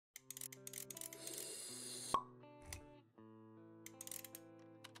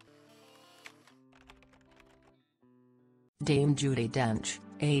Dame Judi Dench,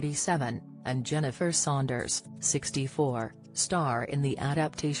 87, and Jennifer Saunders, 64, star in the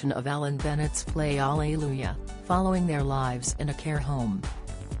adaptation of Alan Bennett's play Alleluia, following their lives in a care home.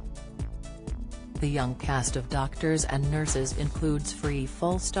 The young cast of doctors and nurses includes Free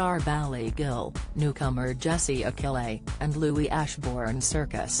Full star Bally Gill, newcomer Jesse Achille, and Louis Ashbourne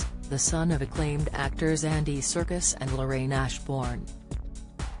Serkis, the son of acclaimed actors Andy Serkis and Lorraine Ashbourne.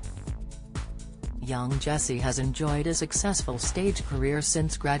 Young Jesse has enjoyed a successful stage career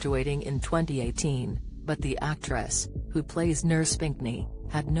since graduating in 2018, but the actress, who plays Nurse Pinkney,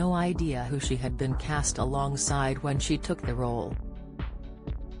 had no idea who she had been cast alongside when she took the role.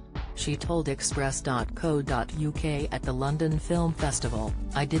 She told Express.co.uk at the London Film Festival,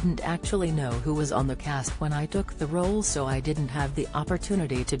 "I didn't actually know who was on the cast when I took the role, so I didn't have the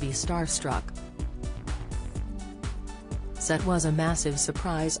opportunity to be starstruck. Set was a massive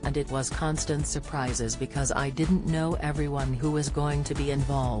surprise, and it was constant surprises because I didn't know everyone who was going to be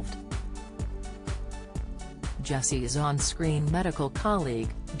involved." Jesse's on-screen medical colleague,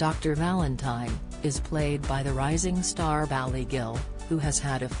 Dr. Valentine, is played by the rising star Bally Gill, who has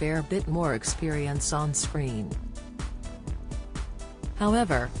had a fair bit more experience on screen.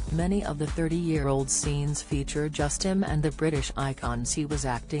 However, many of the 30-year-old's scenes feature just him and the British icons he was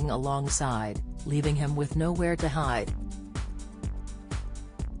acting alongside, leaving him with nowhere to hide.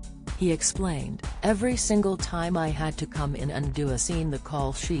 He explained, "Every single time I had to come in and do a scene, the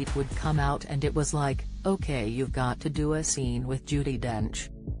call sheet would come out and it was like, okay, you've got to do a scene with Judi Dench.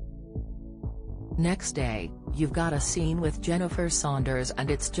 Next day, you've got a scene with Jennifer Saunders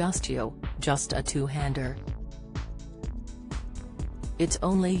and it's just you, just a two-hander. It's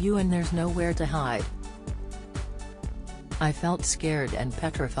only you and there's nowhere to hide. I felt scared and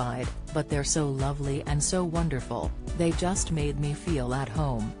petrified, but they're so lovely and so wonderful, they just made me feel at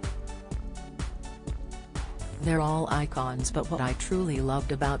home. They're all icons, but what I truly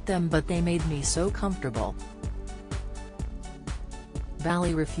loved about them, but they made me so comfortable."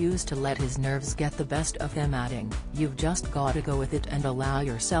 Bally refused to let his nerves get the best of him, adding, "You've just gotta go with it and allow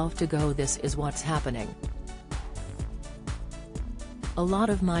yourself to go, this is what's happening. A lot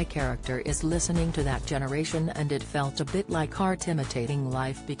of my character is listening to that generation, and it felt a bit like art imitating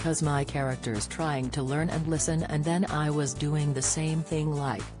life because my character's trying to learn and listen, and then I was doing the same thing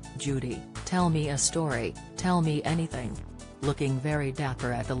like, Judi, tell me a story, tell me anything." Looking very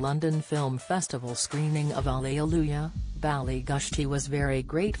dapper at the London Film Festival screening of Alleluia, Bally gushed he was very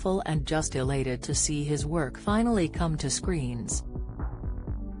grateful and just elated to see his work finally come to screens.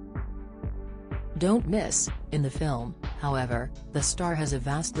 Don't miss, in the film, however, the star has a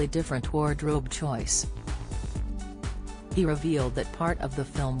vastly different wardrobe choice. He revealed that part of the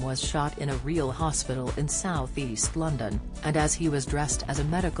film was shot in a real hospital in southeast London, and as he was dressed as a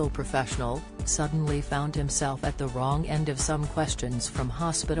medical professional, suddenly found himself at the wrong end of some questions from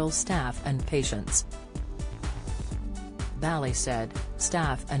hospital staff and patients. Bally said,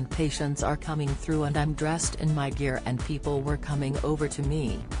 "Staff and patients are coming through and I'm dressed in my gear and people were coming over to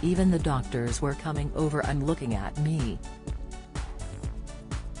me, even the doctors were coming over and looking at me."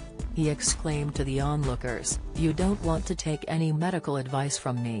 He exclaimed to the onlookers, "You don't want to take any medical advice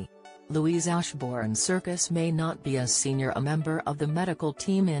from me. Louis Ashbourne Serkis may not be as senior a member of the medical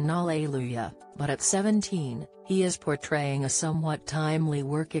team in Alleluia, but at 17, he is portraying a somewhat timely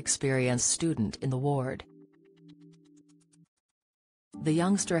work-experienced student in the ward." The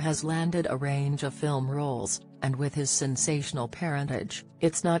youngster has landed a range of film roles, and with his sensational parentage,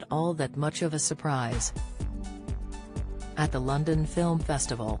 it's not all that much of a surprise. At the London Film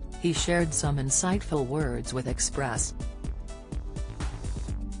Festival, he shared some insightful words with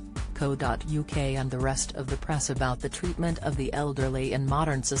Express.co.uk and the rest of the press about the treatment of the elderly in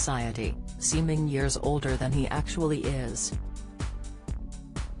modern society, seeming years older than he actually is.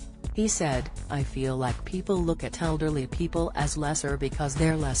 He said, "I feel like people look at elderly people as lesser because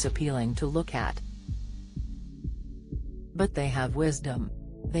they're less appealing to look at. But they have wisdom.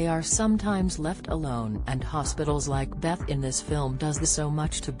 They are sometimes left alone, and hospitals like Beth in this film does so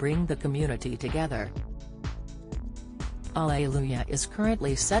much to bring the community together." Alleluia is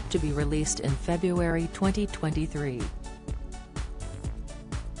currently set to be released in February 2023.